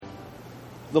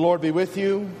The Lord be with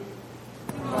you.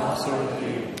 And also with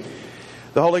you.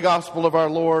 The Holy Gospel of our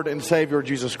Lord and Savior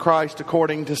Jesus Christ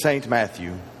according to St.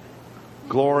 Matthew.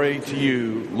 Glory to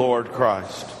you, Lord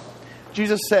Christ.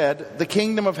 Jesus said, "The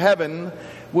kingdom of heaven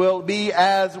will be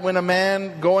as when a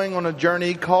man going on a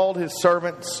journey called his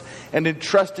servants and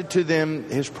entrusted to them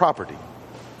his property.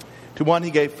 To one he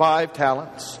gave 5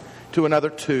 talents, to another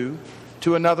 2,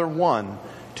 to another 1,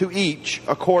 to each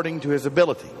according to his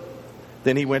ability.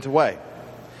 Then he went away.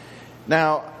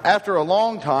 Now, after a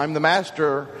long time, the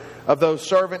master of those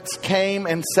servants came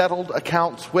and settled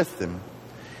accounts with them.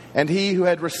 And he who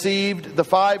had received the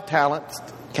 5 talents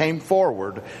came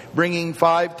forward, bringing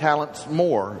 5 talents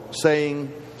more,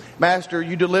 saying, 'Master,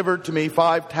 you delivered to me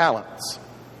 5 talents.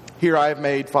 Here I have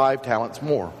made 5 talents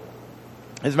more.'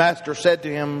 His master said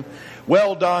to him,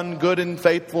 'Well done, good and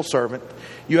faithful servant.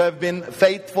 You have been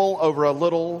faithful over a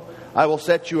little. I will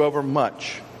set you over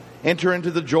much. Enter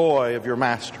into the joy of your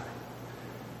master.'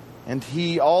 And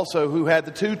he also who had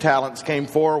the 2 talents came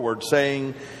forward,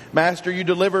 saying, 'Master, you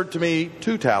delivered to me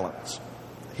 2 talents.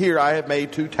 Here I have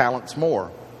made 2 talents more.'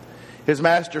 His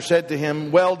master said to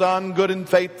him, 'Well done, good and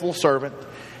faithful servant.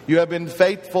 You have been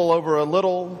faithful over a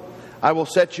little. I will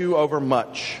set you over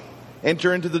much.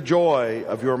 Enter into the joy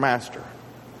of your master.'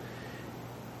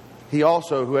 He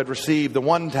also who had received the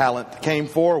 1 talent came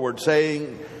forward,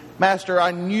 saying, 'Master,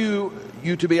 I knew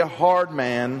you to be a hard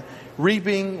man,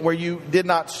 reaping where you did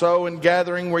not sow and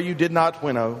gathering where you did not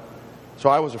winnow. So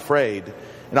I was afraid,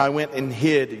 and I went and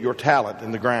hid your talent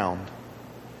in the ground.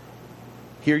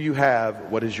 Here you have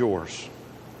what is yours.'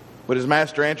 But his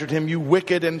master answered him, 'You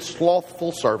wicked and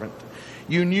slothful servant.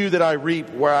 You knew that I reap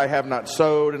where I have not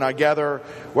sowed, and I gather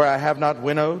where I have not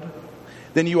winnowed.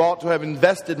 Then you ought to have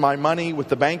invested my money with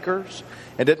the bankers,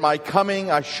 and at my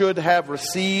coming I should have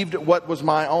received what was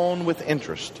my own with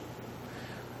interest.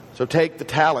 So take the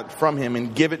talent from him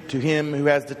and give it to him who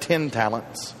has the 10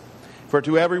 talents. For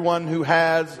to everyone who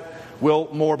has will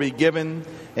more be given,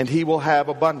 and he will have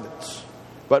abundance.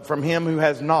 But from him who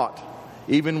has not,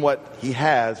 even what he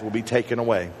has will be taken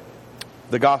away.'"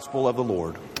 The Gospel of the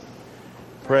Lord.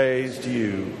 Praise to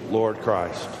you, Lord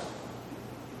Christ.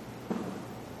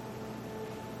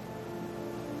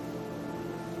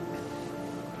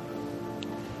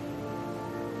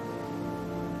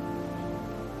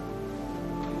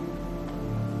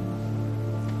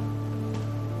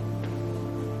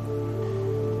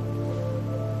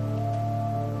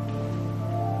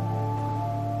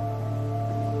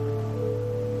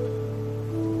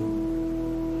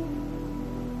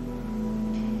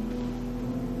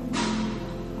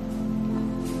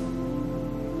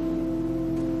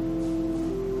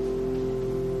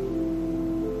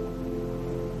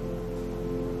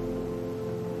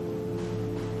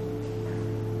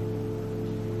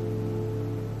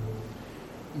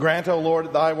 Grant, O Lord,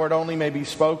 that thy word only may be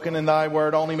spoken and thy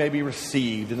word only may be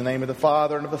received. In the name of the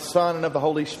Father, and of the Son, and of the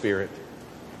Holy Spirit.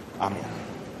 Amen.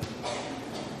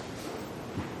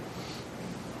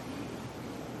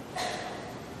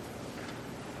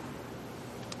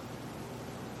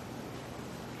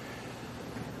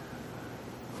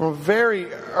 From a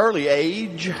very early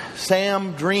age,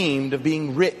 Sam dreamed of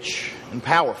being rich and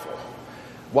powerful,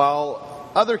 while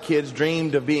other kids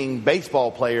dreamed of being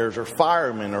baseball players or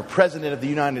firemen or president of the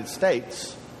United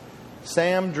States.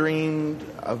 Sam dreamed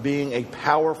of being a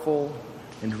powerful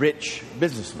and rich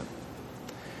businessman.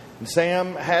 And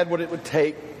Sam had what it would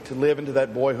take to live into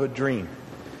that boyhood dream.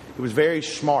 He was very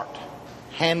smart,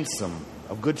 handsome,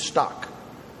 of good stock,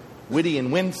 witty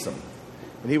and winsome,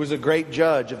 and he was a great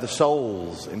judge of the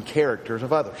souls and characters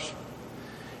of others.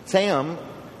 Sam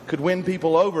could win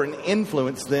people over and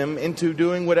influence them into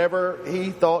doing whatever he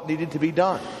thought needed to be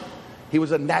done. He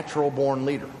was a natural-born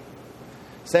leader.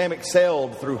 Sam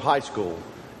excelled through high school,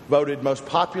 voted most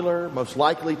popular, most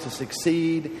likely to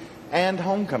succeed, and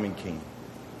homecoming king.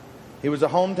 He was a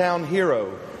hometown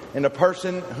hero and a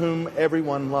person whom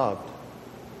everyone loved.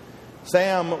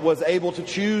 Sam was able to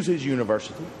choose his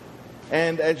university,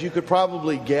 and as you could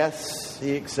probably guess,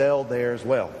 he excelled there as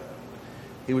well.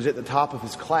 He was at the top of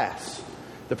his class,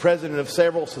 the president of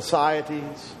several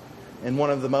societies, and one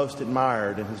of the most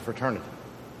admired in his fraternity.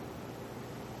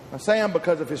 Now, Sam,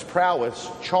 because of his prowess,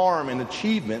 charm, and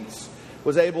achievements,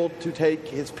 was able to take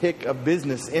his pick of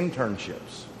business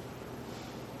internships.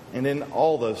 And in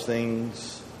all those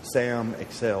things, Sam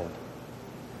excelled.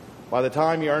 By the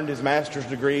time he earned his master's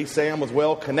degree, Sam was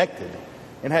well connected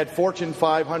and had Fortune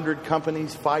 500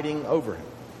 companies fighting over him.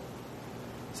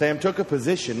 Sam took a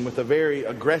position with a very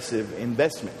aggressive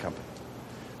investment company.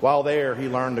 While there, he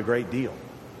learned a great deal.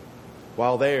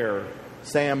 While there,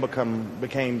 Sam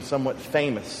became somewhat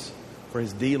famous for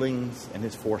his dealings and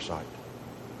his foresight.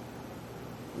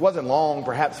 It wasn't long,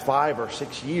 perhaps 5 or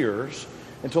 6 years,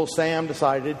 until Sam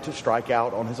decided to strike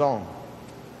out on his own.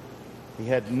 He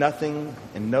had nothing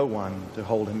and no one to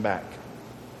hold him back.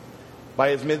 By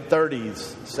his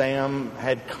mid-30s, Sam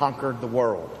had conquered the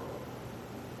world.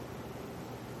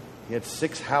 He had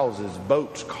 6 houses,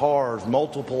 boats, cars,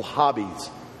 multiple hobbies,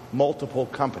 multiple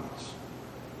companies.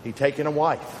 He'd taken a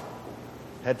wife,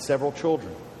 had several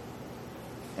children.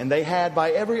 And they had,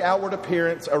 by every outward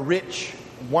appearance, a rich,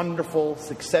 wonderful,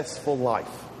 successful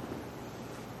life.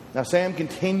 Now, Sam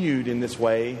continued in this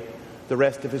way the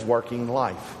rest of his working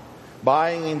life,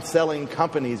 buying and selling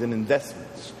companies and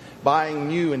investments, buying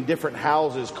new and different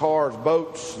houses, cars,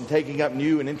 boats, and taking up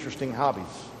new and interesting hobbies.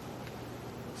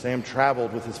 Sam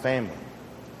traveled with his family.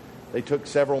 They took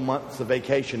several months of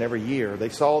vacation every year. They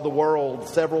saw the world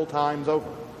several times over.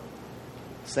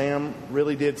 Sam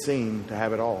really did seem to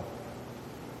have it all.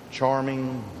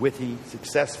 Charming, witty,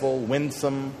 successful,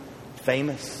 winsome,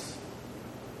 famous.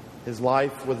 His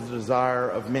life was the desire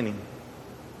of many.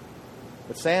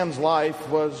 But Sam's life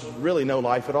was really no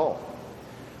life at all.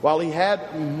 While he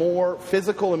had more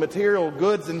physical and material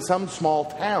goods in some small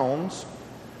towns,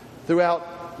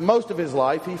 throughout most of his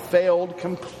life he failed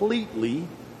completely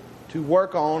to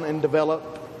work on and develop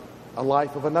a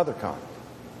life of another kind.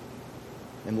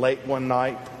 And late one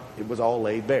night, it was all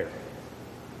laid bare.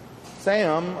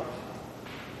 Sam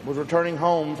was returning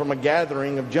home from a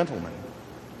gathering of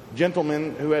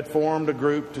gentlemen who had formed a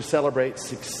group to celebrate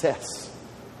success,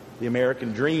 the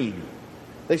American dream.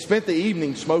 They spent the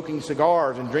evening smoking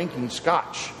cigars and drinking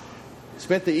scotch,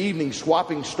 spent the evening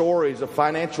swapping stories of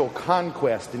financial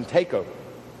conquest and takeover.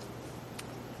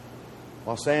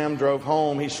 While Sam drove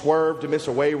home, he swerved to miss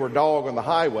a wayward dog on the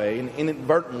highway and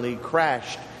inadvertently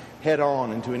crashed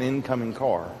head-on into an incoming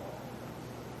car.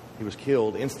 He was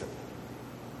killed instantly.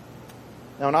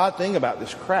 Now, an odd thing about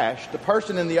this crash, the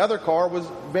person in the other car was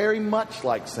very much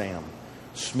like Sam.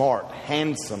 Smart,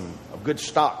 handsome, of good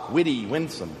stock, witty,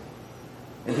 winsome.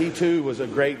 And he too was a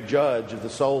great judge of the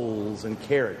souls and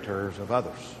characters of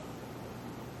others.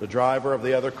 The driver of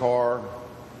the other car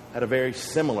had a very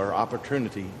similar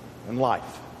opportunity in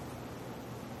life.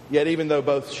 Yet even though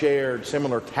both shared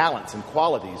similar talents and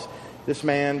qualities, this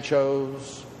man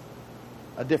chose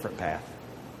a different path.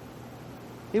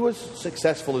 He was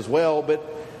successful as well, but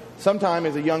sometime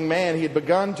as a young man, he had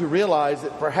begun to realize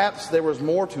that perhaps there was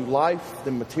more to life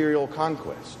than material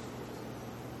conquest.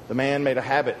 The man made a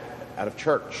habit out of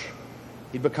church.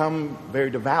 He'd become very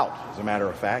devout, as a matter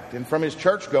of fact, and from his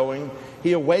church going,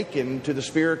 he awakened to the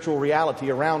spiritual reality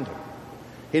around him.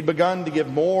 He'd begun to give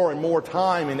more and more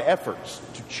time and efforts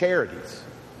to charities.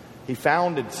 He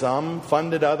founded some,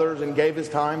 funded others, and gave his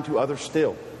time to others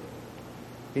still.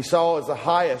 He saw as the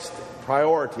highest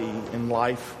priority in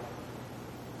life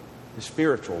his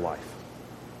spiritual life.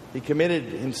 He committed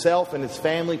himself and his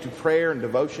family to prayer and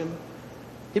devotion.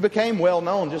 He became well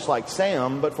known just like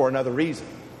Sam, but for another reason.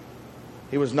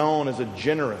 He was known as a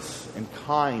generous and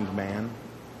kind man,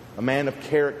 a man of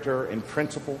character and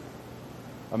principle,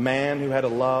 a man who had a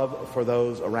love for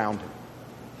those around him.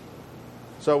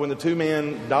 So when the 2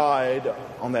 men died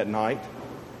on that night,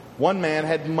 one man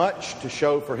had much to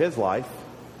show for his life.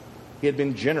 He had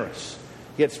been generous.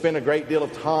 He had spent a great deal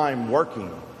of time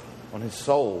working on his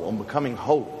soul, on becoming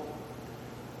whole.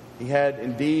 He had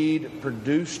indeed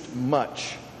produced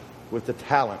much with the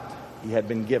talent he had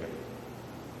been given.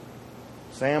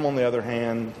 Sam, on the other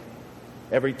hand,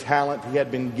 every talent he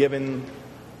had been given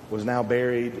was now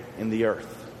buried in the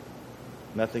earth.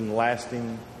 Nothing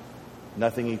lasting,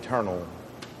 nothing eternal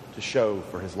to show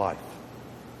for his life.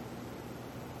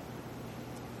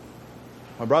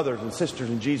 My brothers and sisters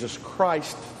in Jesus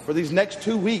Christ, for these next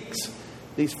 2 weeks,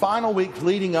 these final weeks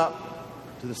leading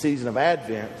up to the season of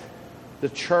Advent, the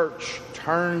church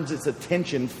turns its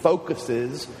attention,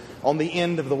 focuses on the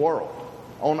end of the world,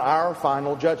 on our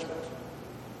final judgment.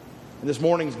 In this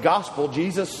morning's gospel,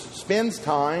 Jesus spends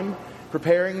time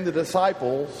preparing the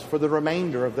disciples for the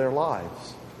remainder of their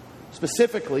lives.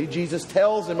 Specifically, Jesus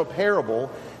tells them a parable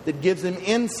that gives them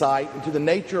insight into the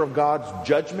nature of God's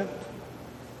judgment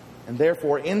and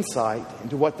therefore insight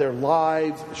into what their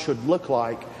lives should look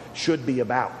like, should be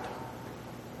about.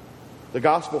 The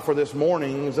gospel for this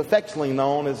morning is affectionately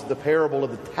known as the parable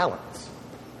of the talents.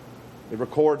 It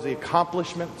records the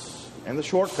accomplishments and the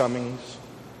shortcomings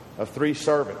of 3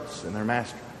 servants and their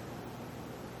master.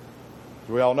 As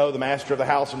we all know, the master of the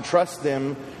house entrusts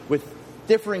them with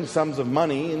differing sums of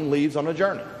money and leaves on a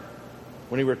journey.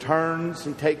 When he returns,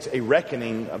 he takes a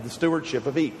reckoning of the stewardship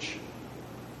of each.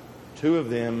 2 of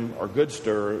them are good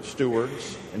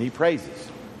stewards, and he praises.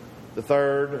 The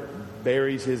third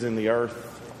buries his in the earth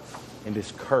and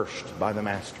is cursed by the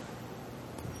master.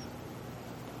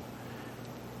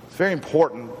 very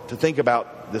important to think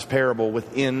about this parable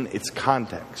within its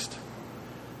context.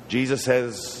 Jesus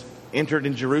has entered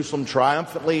in Jerusalem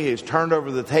triumphantly. He has turned over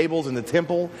the tables in the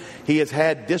temple. He has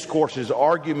had discourses,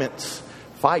 arguments,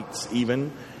 fights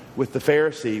even, with the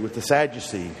Pharisee, with the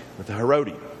Sadducee, with the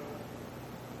Herodian.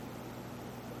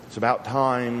 It's about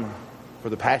time for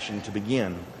the Passion to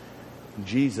begin.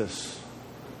 Jesus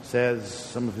says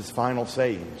some of his final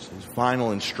sayings, his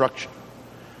final instruction.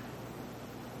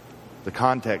 The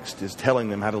context is telling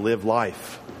them how to live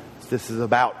life. This is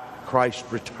about Christ's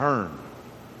return,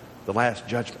 the last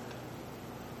judgment.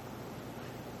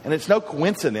 And it's no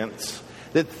coincidence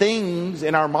that things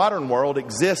in our modern world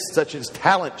exist such as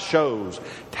talent shows,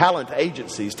 talent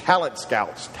agencies, talent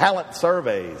scouts, talent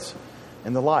surveys,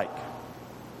 and the like.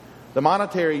 The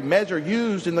monetary measure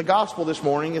used in the gospel this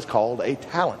morning is called a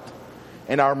talent.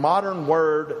 And our modern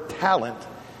word talent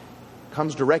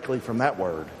comes directly from that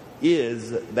word, is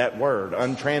that word,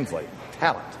 untranslated,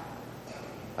 talent.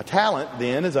 A talent,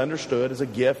 then, is understood as a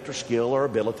gift or skill or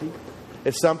ability.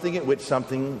 It's something at which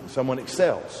someone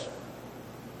excels.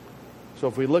 So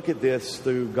if we look at this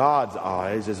through God's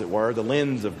eyes, as it were, the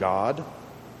lens of God,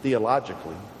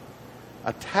 theologically,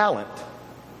 a talent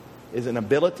is an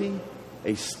ability,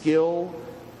 a skill,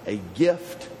 a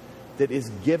gift that is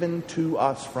given to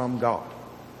us from God.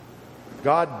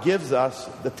 God gives us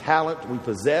the talent we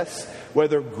possess,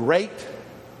 whether great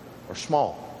or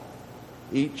small,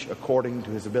 each according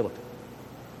to his ability.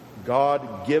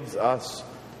 God gives us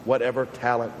whatever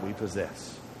talent we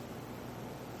possess.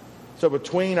 So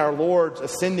between our Lord's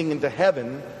ascending into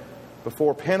heaven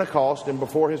before Pentecost and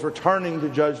before his returning to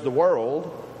judge the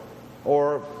world,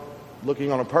 or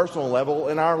looking on a personal level,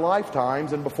 in our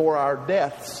lifetimes and before our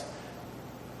deaths,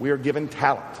 we are given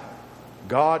talent,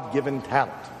 God-given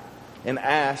talent, and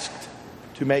asked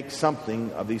to make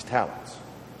something of these talents.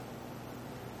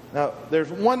 Now,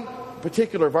 there's one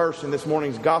particular verse in this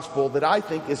morning's gospel that I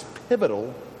think is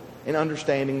pivotal in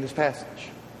understanding this passage.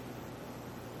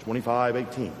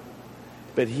 25:18.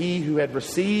 But he who had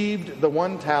received the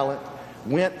one talent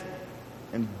went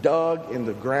and dug in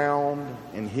the ground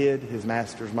and hid his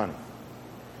master's money.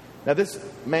 Now, this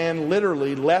man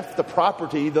literally left the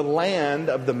property, the land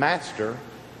of the master,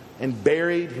 and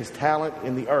buried his talent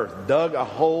in the earth, dug a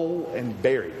hole and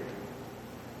buried it.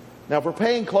 Now, if we're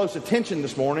paying close attention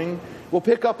this morning, we'll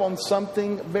pick up on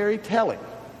something very telling.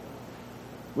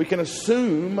 We can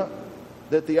assume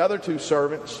that the other two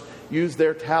servants used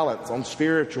their talents on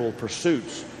spiritual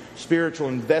pursuits, spiritual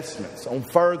investments, on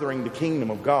furthering the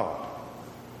kingdom of God.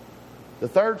 The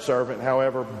third servant,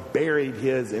 however, buried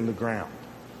his in the ground.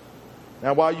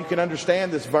 Now, while you can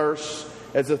understand this verse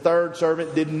as the third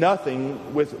servant did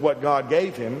nothing with what God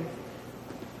gave him,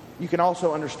 you can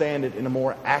also understand it in a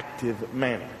more active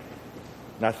manner.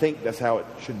 And I think that's how it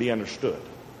should be understood.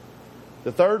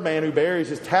 The third man who buries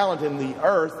his talent in the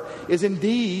earth is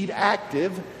indeed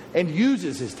active and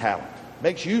uses his talent,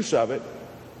 makes use of it,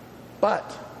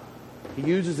 but he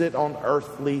uses it on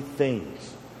earthly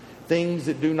things, things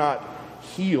that do not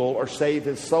heal or save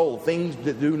his soul, things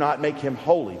that do not make him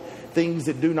holy, things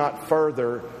that do not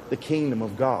further the kingdom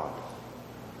of God.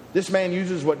 This man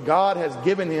uses what God has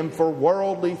given him for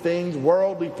worldly things,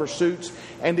 worldly pursuits,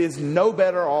 and is no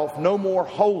better off, no more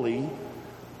holy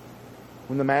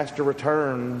when the master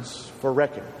returns for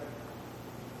reckoning.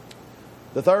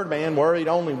 The third man worried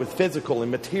only with physical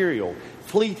and material,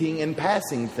 fleeting and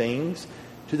passing things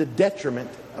to the detriment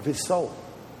of his soul,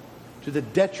 to the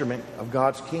detriment of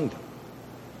God's kingdom.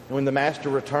 And when the master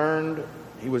returned,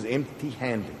 he was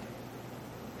empty-handed,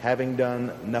 having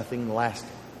done nothing lasting.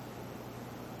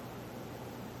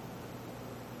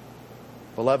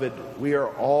 Beloved, we are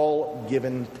all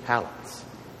given talents.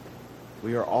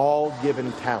 We are all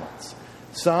given talents.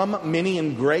 Some, many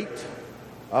and great.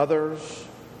 Others,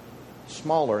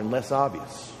 smaller and less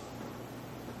obvious.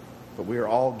 But we are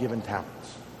all given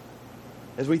talents.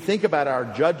 As we think about our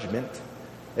judgment,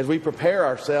 as we prepare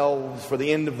ourselves for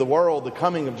the end of the world, the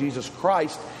coming of Jesus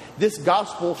Christ, this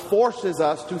gospel forces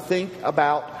us to think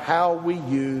about how we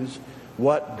use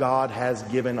what God has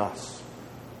given us.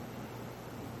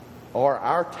 Are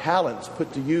our talents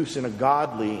put to use in a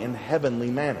godly and heavenly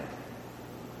manner?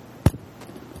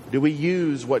 Do we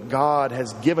use what God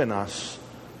has given us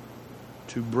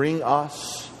to bring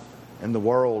us and the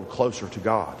world closer to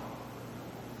God,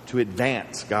 to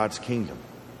advance God's kingdom?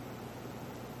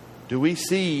 Do we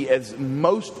see as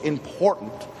most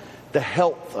important the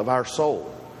health of our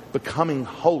soul, becoming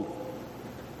holy?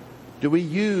 Do we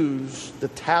use the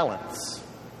talents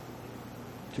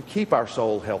to keep our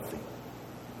soul healthy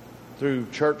through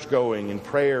church going and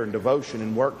prayer and devotion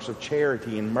and works of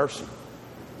charity and mercy?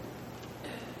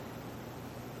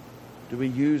 do we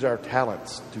use our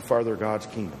talents to further God's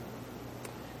kingdom?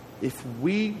 If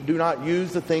we do not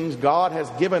use the things God has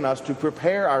given us to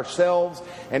prepare ourselves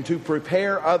and to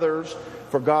prepare others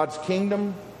for God's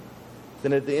kingdom,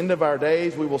 then at the end of our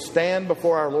days we will stand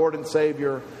before our Lord and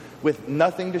Savior with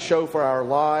nothing to show for our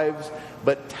lives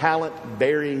but talent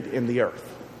buried in the earth.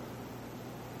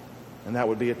 And that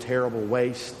would be a terrible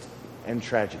waste and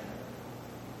tragedy.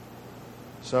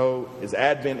 So, as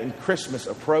Advent and Christmas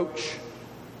approach,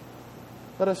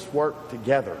 let us work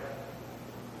together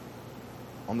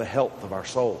on the health of our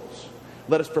souls.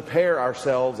 Let us prepare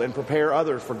ourselves and prepare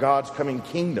others for God's coming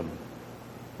kingdom.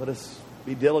 Let us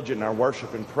be diligent in our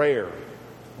worship and prayer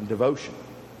and devotion.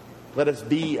 Let us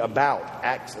be about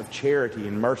acts of charity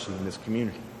and mercy in this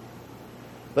community.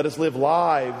 Let us live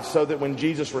lives so that when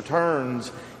Jesus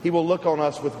returns, He will look on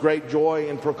us with great joy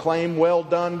and proclaim, "Well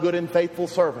done, good and faithful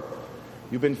servant.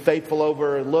 You've been faithful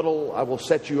over a little, I will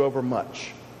set you over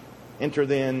much. Enter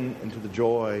then into the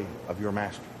joy of your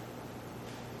master."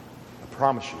 I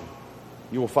promise you,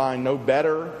 you will find no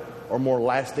better or more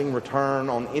lasting return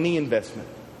on any investment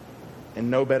and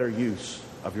no better use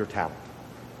of your talent.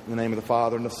 In the name of the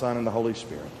Father, and the Son, and the Holy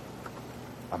Spirit.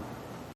 Amen.